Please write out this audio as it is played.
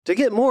To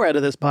get more out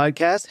of this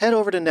podcast, head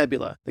over to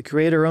Nebula, the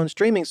creator-owned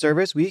streaming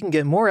service where you can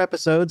get more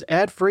episodes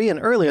ad-free and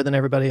earlier than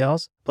everybody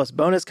else, plus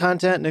bonus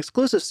content and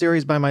exclusive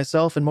series by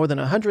myself and more than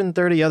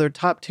 130 other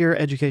top-tier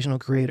educational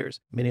creators,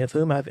 many of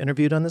whom I've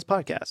interviewed on this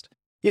podcast.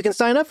 You can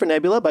sign up for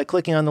Nebula by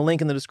clicking on the link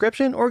in the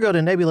description or go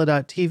to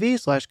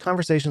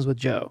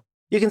nebula.tv/conversationswithjoe.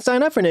 You can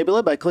sign up for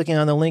Nebula by clicking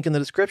on the link in the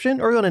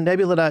description or go to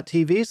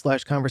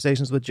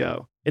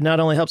nebula.tv/conversationswithjoe. It not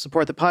only helps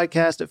support the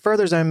podcast, it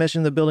furthers our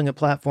mission of building a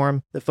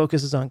platform that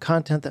focuses on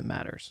content that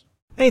matters.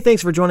 Hey,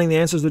 thanks for joining the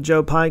Answers with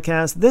Joe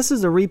podcast. This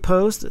is a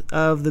repost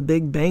of the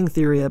Big Bang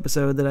Theory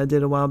episode that I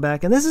did a while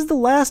back, and this is the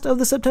last of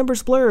the September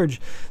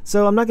Splurge.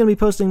 So I'm not going to be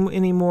posting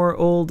any more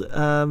old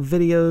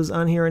videos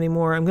on here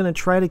anymore. I'm going to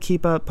try to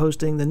keep up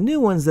posting the new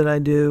ones that I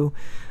do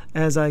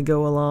as I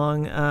go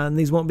along.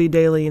 These won't be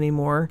daily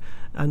anymore.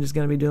 I'm just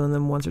going to be doing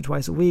them once or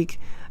twice a week.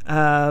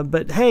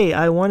 But hey,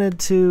 I wanted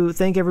to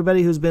thank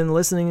everybody who's been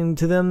listening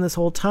to them this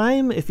whole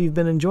time. If you've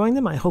been enjoying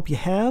them, I hope you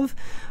have.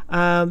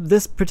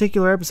 This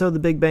particular episode, the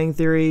Big Bang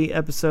Theory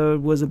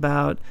episode, was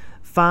about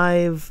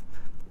 5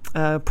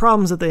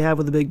 problems that they have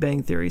with the Big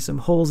Bang Theory, some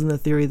holes in the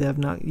theory that have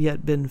not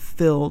yet been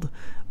filled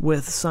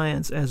with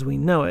science as we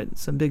know it,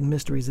 some big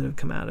mysteries that have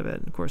come out of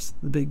it. Of course,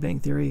 the Big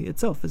Bang Theory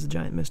itself is a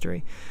giant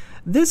mystery.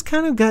 This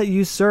kind of got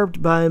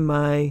usurped by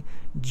my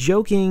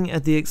joking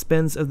at the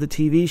expense of the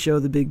TV show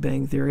The Big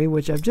Bang Theory,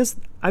 which I've just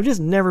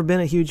never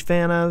been a huge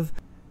fan of.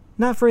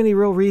 Not for any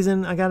real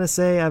reason, I gotta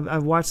say.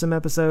 I've watched some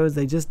episodes.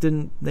 They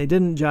didn't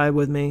jive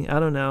with me. I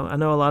don't know. I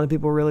know a lot of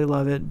people really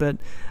love it, but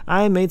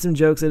I made some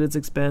jokes at its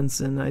expense,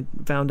 and I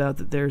found out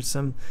that there's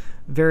some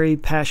very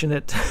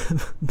passionate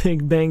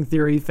Big Bang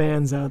Theory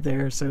fans out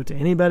there. So to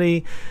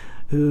anybody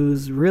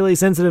who's really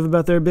sensitive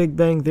about their Big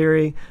Bang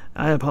Theory,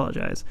 I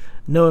apologize.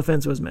 No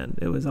offense was meant.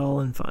 It was all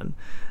in fun.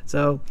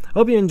 So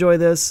hope you enjoy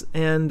this,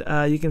 and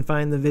you can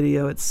find the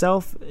video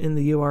itself in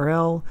the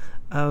URL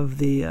of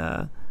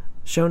the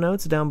show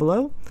notes down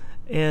below.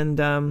 And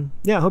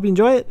hope you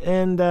enjoy it.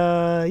 And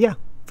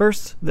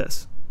first,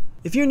 this.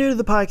 If you're new to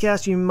the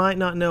podcast, you might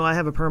not know I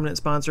have a permanent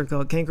sponsor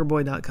called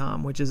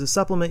cankerboy.com, which is a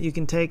supplement you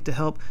can take to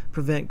help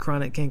prevent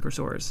chronic canker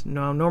sores.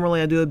 Now,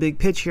 normally I do a big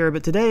pitch here,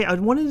 but today I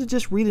wanted to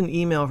just read an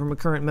email from a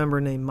current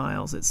member named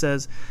Miles. It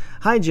says,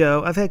 "Hi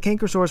Joe, I've had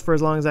canker sores for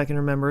as long as I can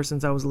remember,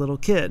 since I was a little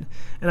kid,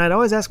 and I'd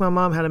always ask my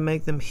mom how to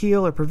make them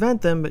heal or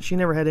prevent them, but she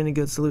never had any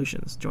good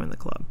solutions. Join the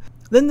club.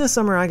 Then this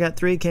summer I got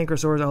 3 canker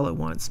sores all at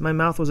once. My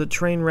mouth was a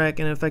train wreck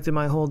and it affected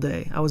my whole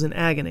day. I was in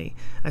agony.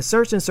 I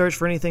searched and searched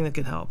for anything that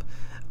could help.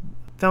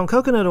 Found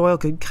coconut oil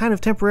could kind of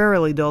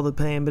temporarily dull the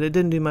pain, but it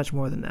didn't do much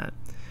more than that.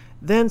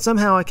 Then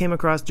somehow I came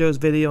across Joe's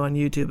video on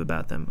YouTube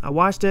about them. I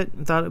watched it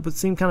and thought it would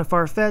seem kind of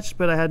far-fetched,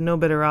 but I had no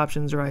better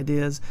options or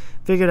ideas.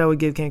 Figured I would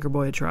give Canker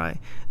Boy a try.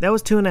 That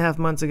was 2.5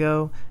 months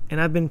ago,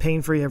 and I've been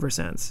pain-free ever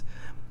since.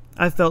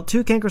 I've felt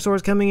 2 canker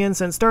sores coming in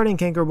since starting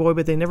Canker Boy,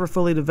 but they never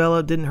fully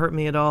developed, didn't hurt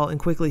me at all, and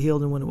quickly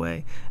healed and went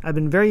away. I've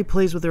been very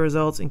pleased with the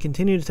results and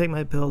continue to take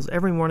my pills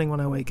every morning when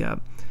I wake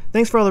up.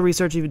 Thanks for all the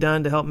research you've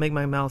done to help make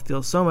my mouth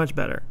feel so much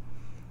better."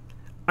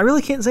 I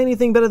really can't say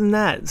anything better than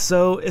that.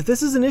 So if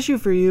this is an issue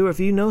for you, or if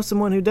you know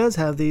someone who does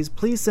have these,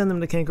 please send them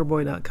to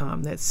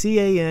cankerboy.com. That's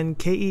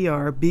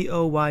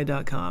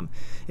cankerboy.com.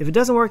 If it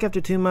doesn't work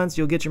after 2 months,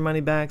 you'll get your money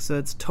back, so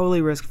it's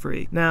totally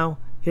risk-free. Now,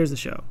 here's the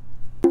show.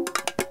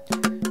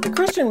 The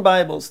Christian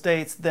Bible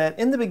states that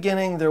in the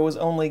beginning there was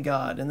only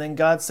God, and then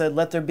God said,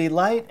 "Let there be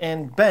light,"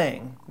 and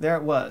bang, there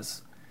it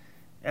was.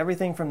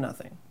 Everything from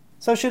nothing.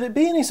 So should it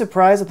be any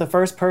surprise that the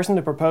first person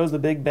to propose the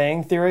Big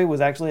Bang Theory was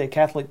actually a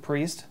Catholic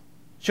priest?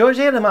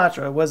 Georges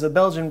Lemaitre was a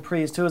Belgian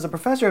priest who was a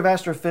professor of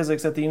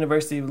astrophysics at the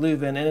University of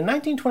Leuven, and in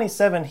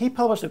 1927 he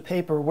published a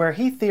paper where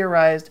he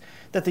theorized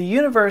that the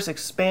universe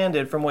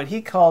expanded from what he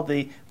called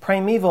the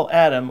primeval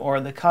atom, or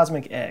the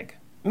cosmic egg.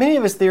 Many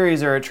of his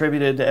theories are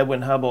attributed to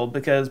Edwin Hubble,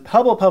 because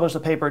Hubble published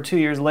a paper 2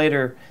 years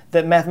later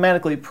that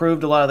mathematically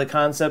proved a lot of the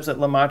concepts that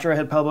Lemaitre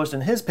had published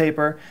in his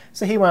paper,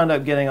 so he wound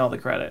up getting all the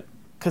credit.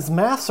 'Cause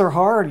maths are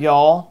hard,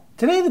 y'all.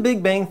 Today, the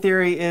Big Bang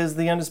Theory is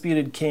the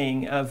undisputed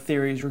king of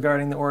theories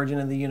regarding the origin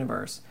of the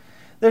universe.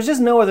 There's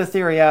just no other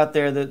theory out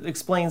there that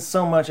explains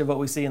so much of what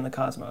we see in the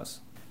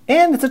cosmos.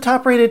 And it's a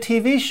top-rated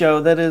TV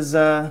show that is,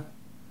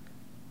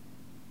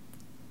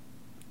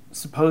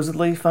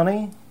 supposedly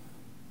funny.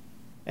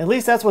 At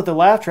least that's what the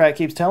laugh track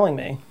keeps telling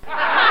me.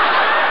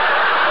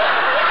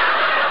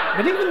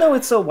 But even though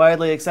it's so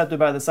widely accepted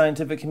by the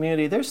scientific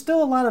community, there's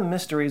still a lot of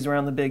mysteries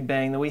around the Big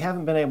Bang that we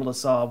haven't been able to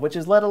solve, which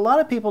has led a lot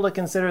of people to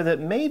consider that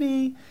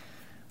maybe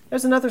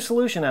there's another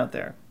solution out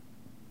there.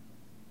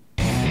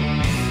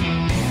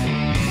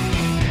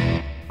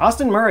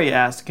 Austin Murray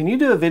asked, "Can you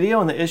do a video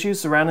on the issues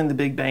surrounding the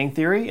Big Bang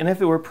Theory? And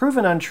if it were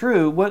proven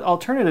untrue, what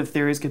alternative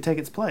theories could take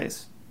its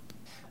place?"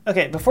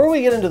 Okay, before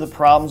we get into the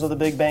problems of the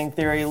Big Bang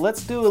Theory,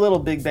 let's do a little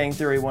Big Bang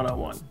Theory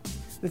 101.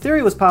 The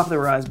theory was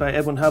popularized by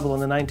Edwin Hubble in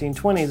the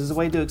 1920s as a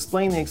way to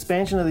explain the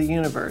expansion of the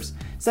universe,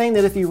 saying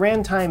that if you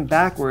ran time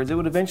backwards, it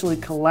would eventually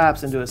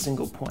collapse into a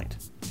single point.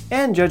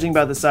 And judging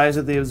by the size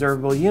of the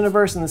observable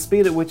universe and the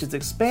speed at which it's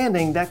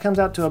expanding, that comes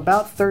out to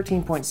about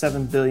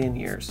 13.7 billion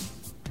years.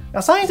 Now,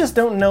 scientists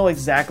don't know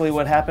exactly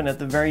what happened at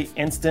the very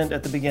instant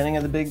at the beginning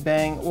of the Big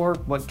Bang, or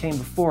what came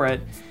before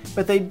it,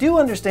 but they do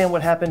understand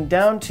what happened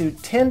down to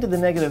 10 to the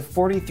negative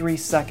 43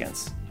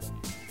 seconds.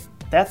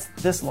 That's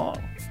this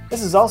long.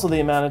 This is also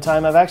the amount of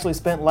time I've actually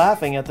spent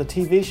laughing at the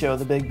TV show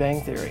The Big Bang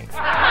Theory.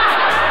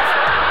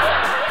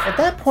 At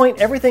that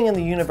point, everything in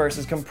the universe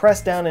is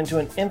compressed down into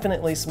an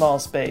infinitely small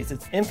space.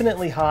 It's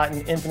infinitely hot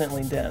and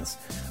infinitely dense.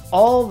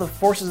 All the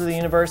forces of the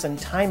universe and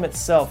time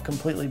itself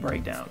completely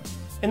break down.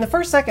 In the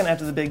first second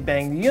after the Big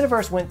Bang, the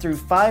universe went through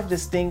 5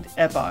 distinct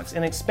epochs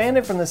and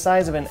expanded from the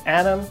size of an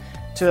atom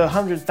to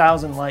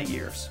 100,000 light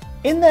years.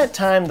 In that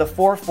time, the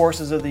 4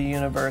 forces of the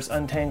universe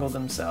untangled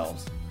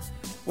themselves,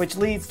 which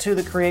leads to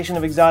the creation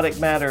of exotic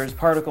matters,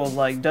 particles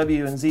like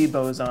W and Z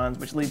bosons,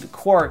 which lead to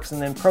quarks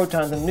and then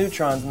protons and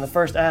neutrons in the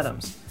first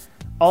atoms,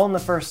 all in the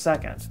first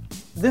second.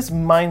 This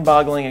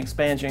mind-boggling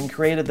expansion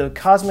created the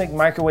cosmic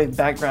microwave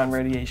background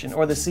radiation,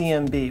 or the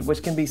CMB,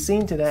 which can be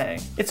seen today.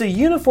 It's a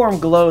uniform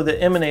glow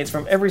that emanates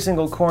from every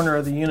single corner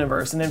of the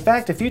universe, and in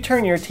fact, if you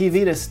turn your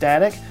TV to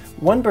static,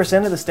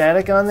 1% of the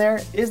static on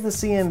there is the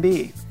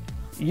CMB.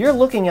 You're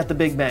looking at the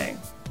Big Bang.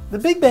 The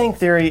Big Bang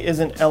Theory is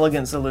an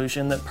elegant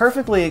solution that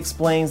perfectly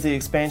explains the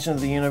expansion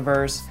of the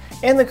universe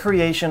and the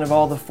creation of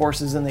all the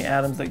forces in the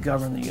atoms that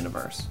govern the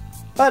universe.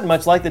 But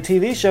much like the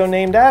TV show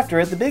named after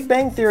it, the Big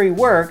Bang Theory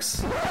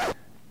works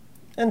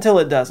until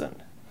it doesn't.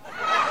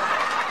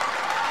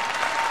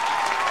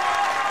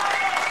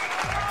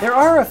 There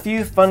are a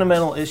few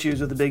fundamental issues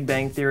with the Big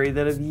Bang Theory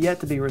that have yet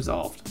to be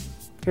resolved.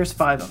 Here's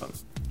 5 of them.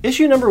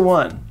 Issue number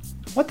 1.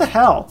 What the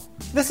hell?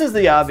 This is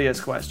the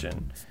obvious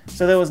question.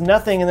 So there was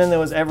nothing and then there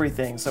was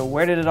everything. So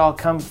where did it all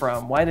come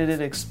from? Why did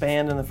it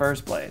expand in the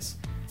first place?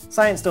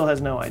 Science still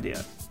has no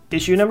idea.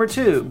 Issue number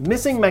 2.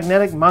 Missing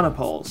magnetic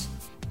monopoles.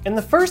 In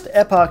the first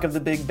epoch of the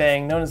Big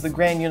Bang, known as the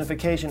Grand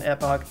Unification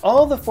Epoch,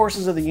 all the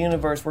forces of the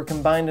universe were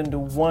combined into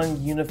one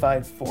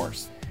unified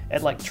force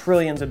at like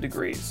trillions of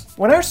degrees.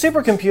 When our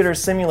supercomputers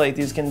simulate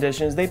these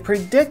conditions, they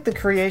predict the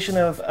creation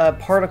of a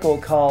particle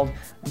called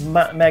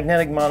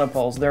magnetic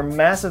monopoles. They're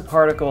massive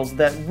particles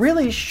that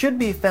really should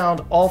be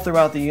found all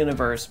throughout the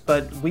universe,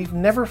 but we've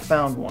never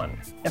found one.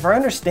 If our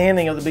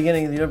understanding of the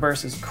beginning of the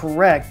universe is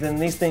correct, then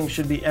these things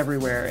should be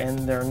everywhere, and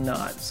they're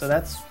not. So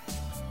that's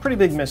a pretty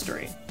big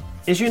mystery.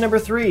 Issue number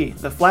 3,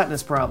 the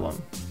flatness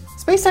problem.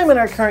 Space-time in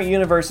our current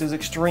universe is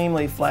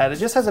extremely flat. It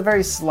just has a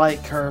very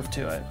slight curve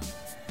to it.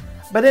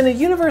 But in a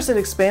universe that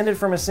expanded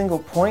from a single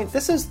point,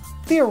 this is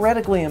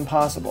theoretically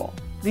impossible.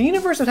 The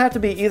universe would have to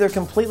be either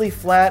completely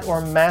flat or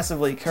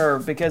massively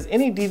curved, because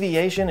any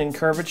deviation in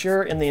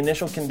curvature in the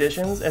initial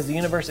conditions as the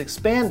universe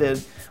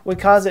expanded would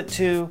cause it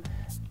to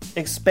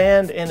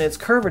expand in its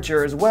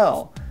curvature as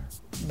well.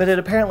 But it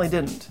apparently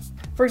didn't.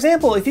 For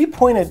example, if you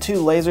pointed 2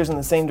 lasers in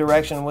the same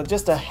direction with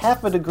just a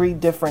half a degree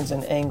difference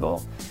in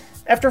angle,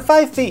 after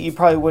 5 feet you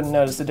probably wouldn't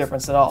notice the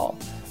difference at all.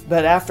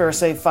 But after,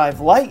 say, 5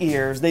 light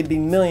years, they'd be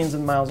millions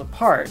of miles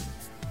apart.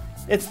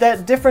 It's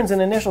that difference in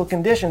initial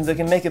conditions that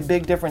can make a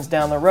big difference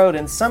down the road,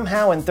 and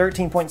somehow in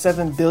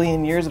 13.7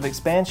 billion years of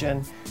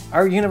expansion,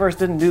 our universe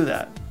didn't do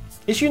that.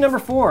 Issue number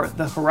 4,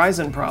 the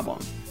horizon problem.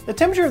 The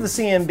temperature of the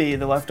CMB,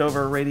 the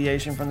leftover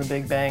radiation from the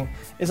Big Bang,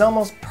 is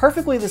almost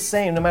perfectly the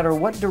same no matter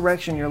what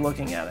direction you're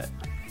looking at it.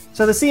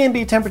 So the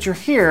CMB temperature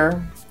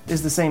here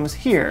is the same as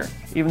here,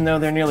 even though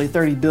they're nearly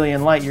 30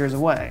 billion light years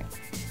away.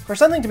 For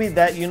something to be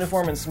that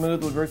uniform and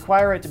smooth would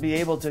require it to be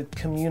able to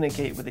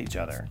communicate with each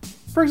other.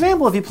 For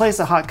example, if you place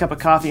a hot cup of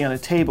coffee on a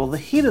table, the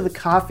heat of the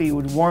coffee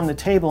would warm the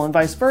table and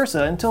vice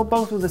versa until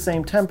both were the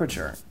same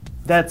temperature.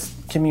 That's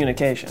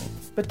communication.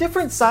 But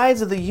different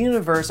sides of the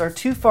universe are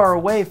too far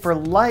away for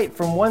light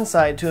from one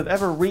side to have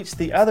ever reached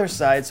the other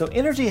side, so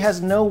energy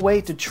has no way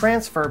to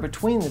transfer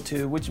between the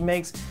two, which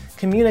makes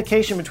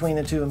communication between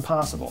the two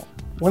impossible.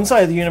 One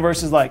side of the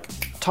universe is like,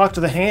 talk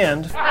to the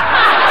hand.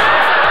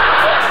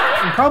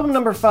 And problem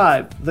number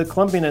 5, the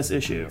clumpiness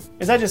issue.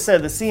 As I just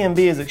said, the CMB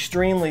is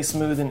extremely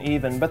smooth and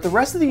even, but the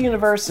rest of the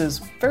universe is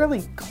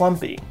fairly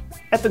clumpy.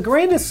 At the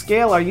greatest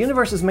scale, our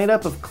universe is made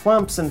up of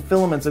clumps and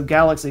filaments of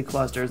galaxy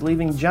clusters,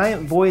 leaving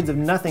giant voids of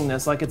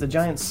nothingness like it's a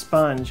giant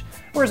sponge,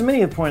 or as many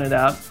have pointed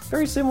out,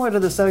 very similar to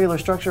the cellular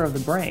structure of the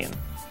brain.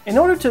 In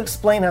order to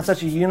explain how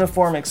such a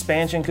uniform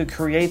expansion could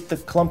create the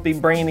clumpy,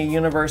 brainy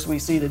universe we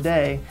see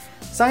today,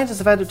 scientists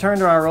have had to turn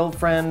to our old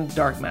friend,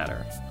 dark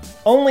matter.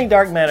 Only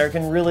dark matter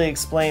can really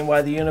explain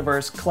why the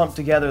universe clumped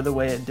together the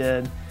way it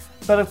did,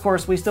 but of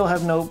course we still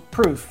have no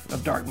proof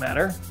of dark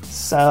matter,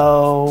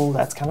 so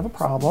that's kind of a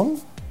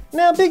problem.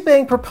 Now, Big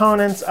Bang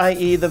proponents,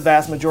 i.e. the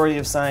vast majority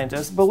of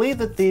scientists, believe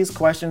that these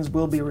questions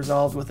will be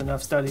resolved with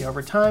enough study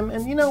over time,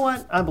 and you know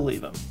what? I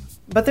believe them.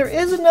 But there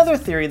is another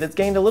theory that's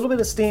gained a little bit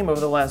of steam over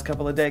the last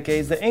couple of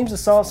decades that aims to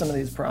solve some of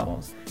these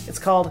problems. It's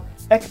called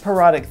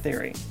ekpyrotic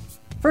theory.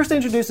 First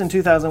introduced in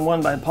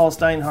 2001 by Paul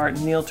Steinhardt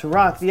and Neil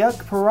Turok, the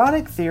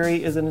ekpyrotic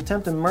theory is an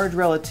attempt to merge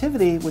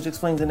relativity, which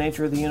explains the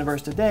nature of the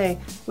universe today,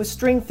 with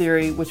string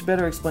theory, which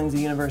better explains the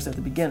universe at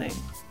the beginning.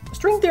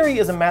 String theory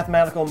is a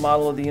mathematical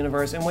model of the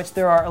universe in which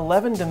there are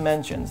 11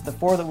 dimensions, the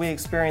 4 that we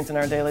experience in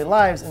our daily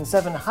lives, and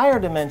 7 higher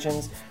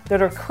dimensions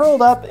that are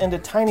curled up into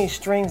tiny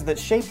strings that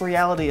shape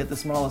reality at the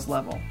smallest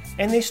level.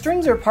 And these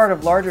strings are part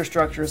of larger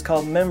structures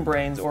called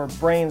membranes, or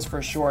branes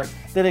for short,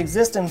 that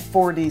exist in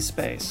 4D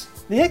space.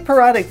 The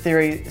ekpyrotic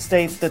theory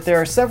states that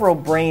there are several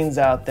branes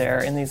out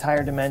there in these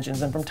higher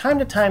dimensions, and from time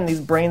to time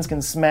these branes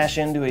can smash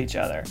into each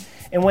other.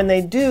 And when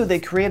they do, they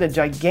create a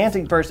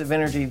gigantic burst of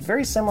energy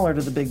very similar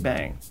to the Big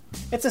Bang.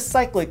 It's a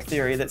cyclic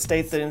theory that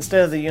states that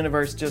instead of the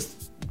universe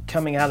just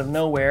coming out of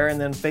nowhere and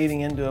then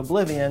fading into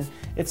oblivion,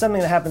 it's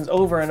something that happens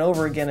over and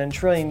over again in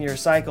trillion-year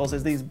cycles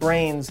as these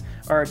branes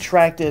are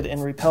attracted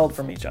and repelled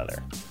from each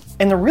other.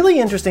 And the really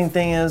interesting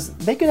thing is,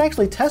 they could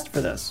actually test for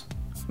this.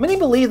 Many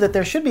believe that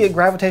there should be a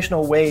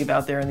gravitational wave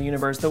out there in the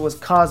universe that was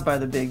caused by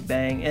the Big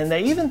Bang, and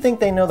they even think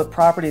they know the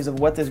properties of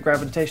what this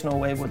gravitational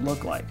wave would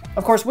look like.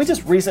 Of course, we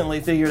just recently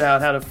figured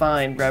out how to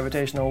find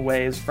gravitational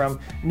waves from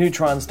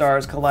neutron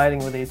stars colliding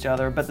with each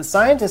other, but the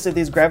scientists at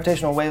these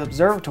gravitational wave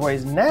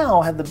observatories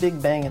now have the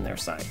Big Bang in their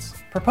sights.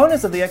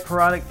 Proponents of the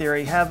ekpyrotic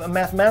theory have a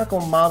mathematical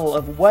model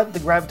of what the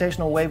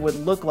gravitational wave would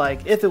look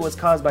like if it was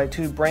caused by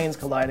 2 branes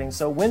colliding,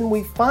 so when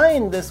we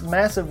find this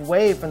massive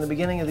wave from the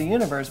beginning of the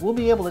universe, we'll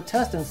be able to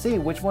test and see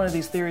which one of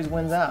these theories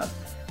wins out.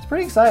 It's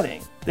pretty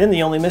exciting. Then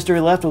the only mystery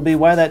left will be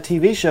why that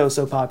TV show is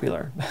so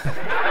popular.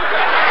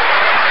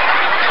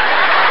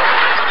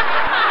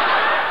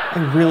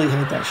 I really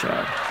hate that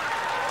show.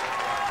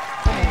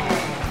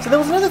 So there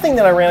was another thing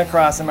that I ran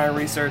across in my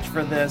research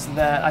for this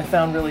that I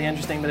found really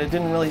interesting, but it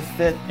didn't really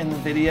fit in the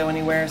video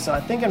anywhere, so I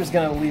think I'm just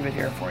going to leave it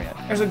here for you.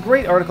 There's a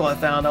great article I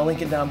found, I'll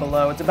link it down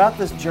below. It's about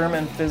this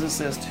German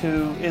physicist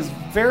who is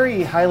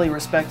very highly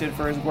respected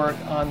for his work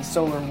on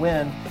solar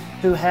wind,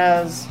 who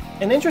has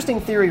an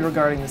interesting theory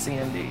regarding the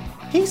CMB.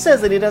 He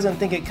says that he doesn't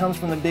think it comes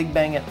from the Big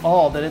Bang at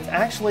all, that it's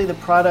actually the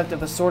product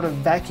of a sort of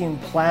vacuum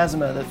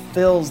plasma that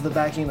fills the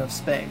vacuum of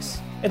space.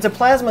 It's a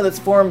plasma that's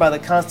formed by the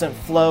constant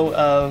flow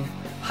of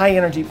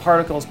high-energy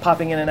particles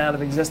popping in and out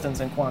of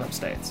existence in quantum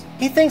states.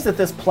 He thinks that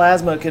this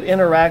plasma could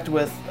interact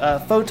with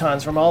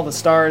photons from all the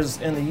stars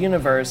in the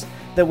universe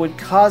that would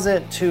cause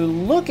it to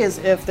look as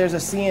if there's a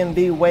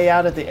CMB way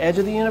out at the edge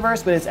of the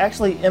universe, but it's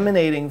actually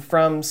emanating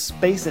from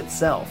space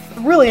itself.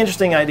 Really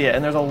interesting idea,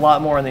 and there's a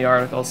lot more in the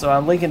article, so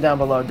I'm linking down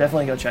below.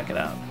 Definitely go check it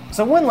out.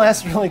 So one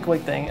last really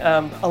quick thing.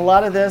 A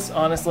lot of this,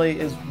 honestly,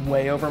 is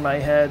way over my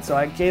head, so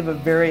I gave a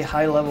very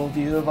high-level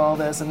view of all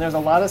this, and there's a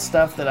lot of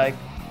stuff that I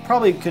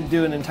probably could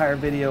do an entire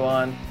video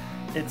on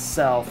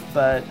itself,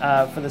 but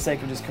for the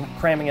sake of just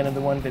cramming it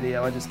into one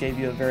video, I just gave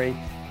you a very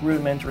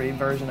rudimentary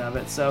version of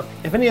it. So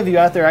if any of you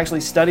out there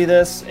actually study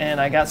this and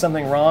I got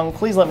something wrong,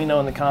 please let me know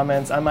in the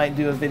comments. I might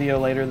do a video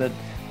later that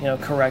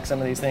correct some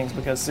of these things,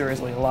 because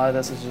seriously, a lot of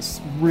this is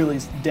just really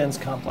dense,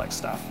 complex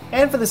stuff.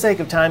 And for the sake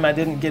of time, I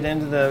didn't get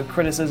into the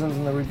criticisms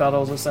and the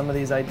rebuttals of some of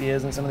these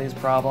ideas and some of these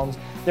problems.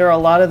 There are a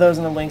lot of those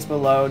in the links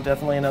below.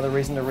 Definitely another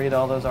reason to read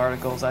all those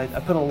articles. I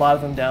put a lot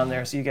of them down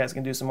there so you guys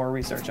can do some more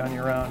research on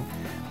your own.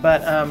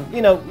 But,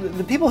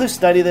 the people who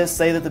study this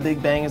say that the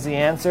Big Bang is the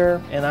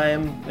answer, and I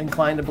am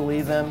inclined to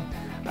believe them.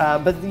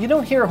 But you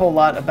don't hear a whole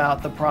lot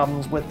about the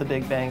problems with the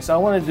Big Bang, so I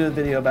wanted to do a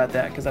video about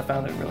that because I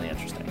found it really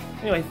interesting.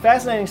 Anyway,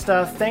 fascinating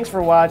stuff. Thanks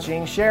for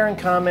watching. Share and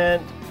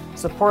comment.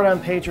 Support on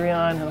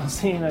Patreon, and I'll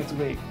see you next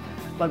week.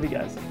 Love you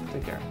guys.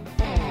 Take care.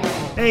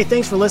 Hey,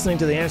 thanks for listening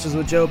to the Answers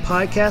with Joe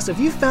podcast. If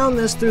you found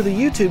this through the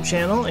YouTube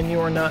channel and you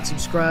are not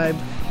subscribed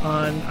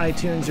on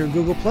iTunes or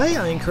Google Play,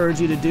 I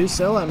encourage you to do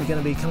so. I'm going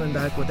to be coming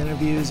back with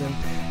interviews and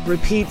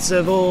repeats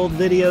of old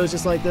videos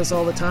just like this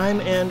all the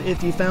time. And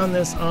if you found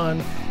this on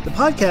the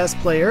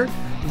podcast player,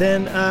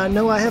 then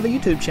know I have a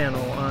YouTube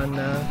channel on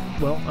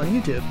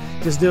YouTube.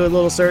 Just do a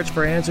little search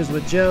for Answers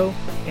with Joe,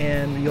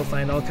 and you'll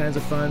find all kinds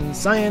of fun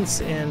science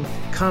and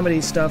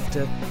comedy stuff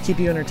to keep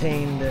you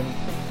entertained and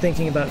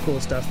thinking about cool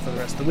stuff for the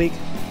rest of the week.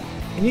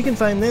 And you can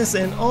find this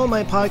and all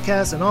my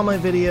podcasts and all my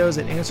videos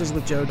at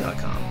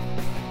answerswithjoe.com.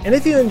 And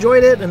if you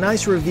enjoyed it, a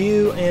nice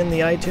review in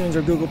the iTunes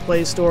or Google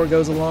Play Store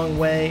goes a long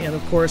way, and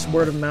of course,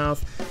 word of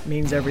mouth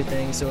means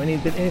everything. So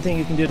anything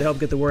you can do to help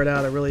get the word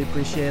out, I really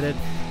appreciate it.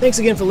 Thanks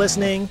again for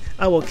listening.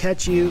 I will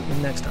catch you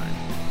next time.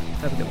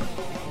 Have a good one.